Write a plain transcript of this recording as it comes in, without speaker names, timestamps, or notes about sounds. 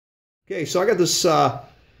Okay, so I got this John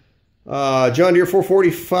Deere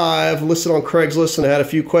 445 listed on Craigslist, and I had a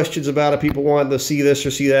few questions about it. People wanted to see this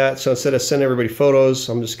or see that, so instead of sending everybody photos,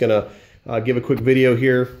 I'm just going to give a quick video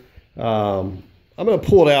here. I'm going to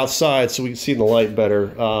pull it outside so we can see in the light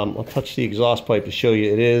better. I'll touch the exhaust pipe to show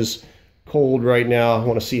you. It is cold right now. I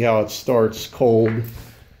want to see how it starts cold.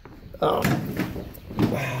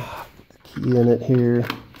 Key in it here.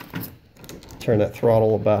 Turn that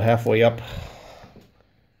throttle about halfway up.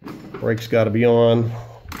 Brakes got to be on. Not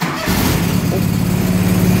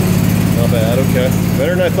bad, okay.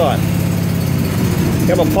 Better than I thought.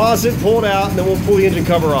 I'm going to pause it, pull it out, and then we'll pull the engine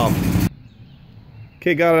cover off.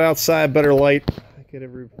 Okay, got it outside, better light. So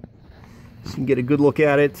you can get a good look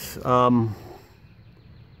at it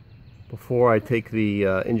before I take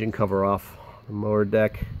the engine cover off the mower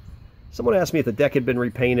deck. Someone asked me if the deck had been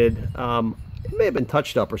repainted. It may have been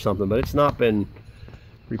touched up or something, but it's not been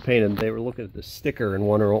repainted. They were looking at the sticker and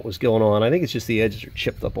wondering what was going on. I think it's just the edges are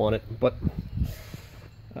chipped up on it, but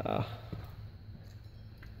a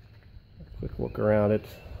quick look around it.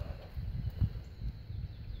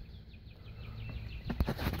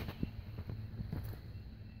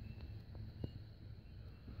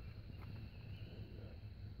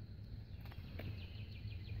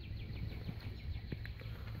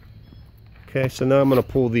 Okay, so now I'm going to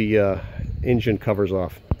pull the engine covers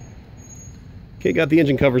off. Okay, got the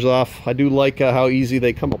engine covers off. I do like how easy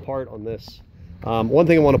they come apart on this. One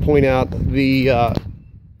thing I want to point out, the I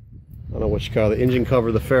don't know what you call it, the engine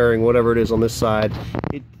cover, the fairing, whatever it is on this side,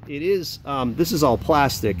 it is, this is all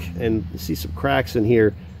plastic, and you see some cracks in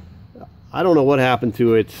here. I don't know what happened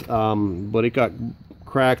to it, but it got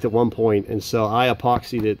cracked at one point, and so I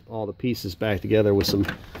epoxied it, all the pieces back together with some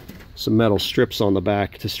metal strips on the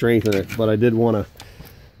back to strengthen it. But I did want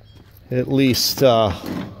to at least, you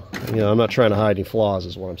know, I'm not trying to hide any flaws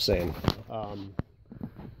is what I'm saying.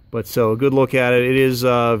 But so a good look at it. It is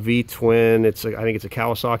V-twin. I think it's a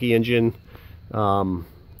Kawasaki engine,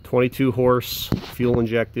 22 horse, fuel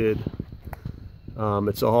injected.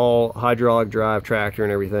 It's a whole hydraulic drive tractor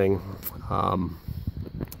and everything. But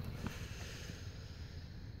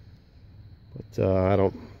I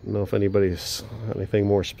don't know if anybody's anything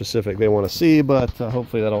more specific they want to see, but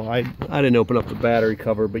hopefully that'll. I didn't open up the battery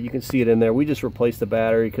cover, but you can see it in there. We just replaced the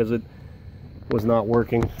battery because it was not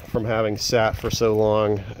working from having sat for so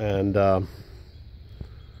long, and oh,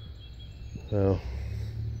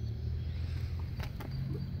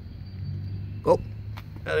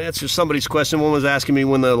 that answers somebody's question. One was asking me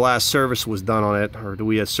when the last service was done on it, or do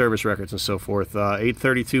we have service records and so forth.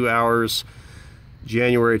 832 hours,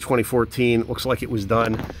 January 2014. Looks like it was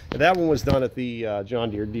done. And that one was done at the John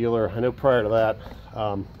Deere dealer. I know prior to that,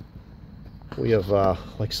 we have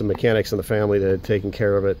like some mechanics in the family that had taken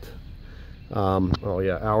care of it. Oh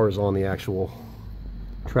yeah, hours on the actual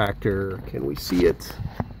tractor. Can we see it?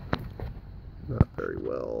 Not very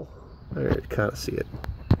well. I kind of see it.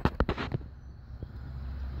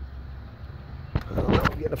 I don't know,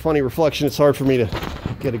 I'm getting a funny reflection. It's hard for me to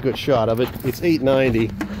get a good shot of it. It's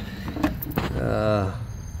 890.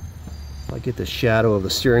 If I get the shadow of the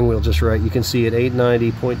steering wheel just right, you can see it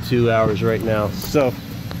 890.2 hours right now. So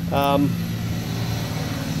I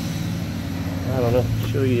don't know,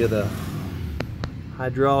 show you the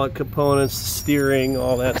hydraulic components, steering,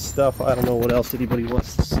 all that stuff. I don't know what else anybody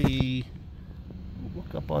wants to see.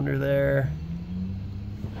 Look up under there.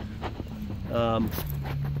 But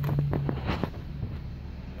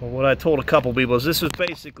what I told a couple people is this was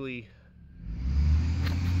basically,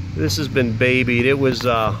 this has been babied. It was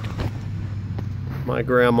my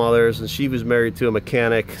grandmother's, and she was married to a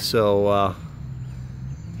mechanic, so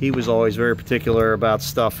he was always very particular about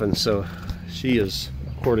stuff, and so she is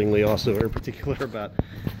accordingly also very particular about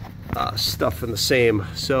stuff in the same.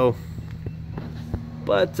 So,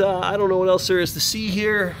 but I don't know what else there is to see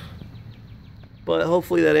here, but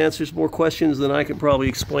hopefully that answers more questions than I could probably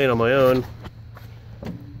explain on my own.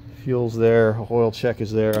 Fuel's there, oil check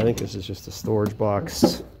is there. I think this is just a storage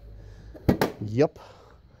box. Yep.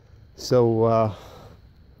 So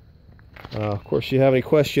of course, if you have any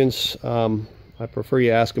questions, I prefer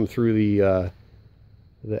you ask them through the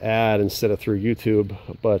ad instead of through YouTube,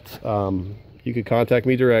 but you can contact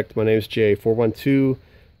me direct. My name is Jay,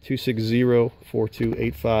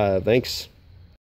 412-260-4285. Thanks.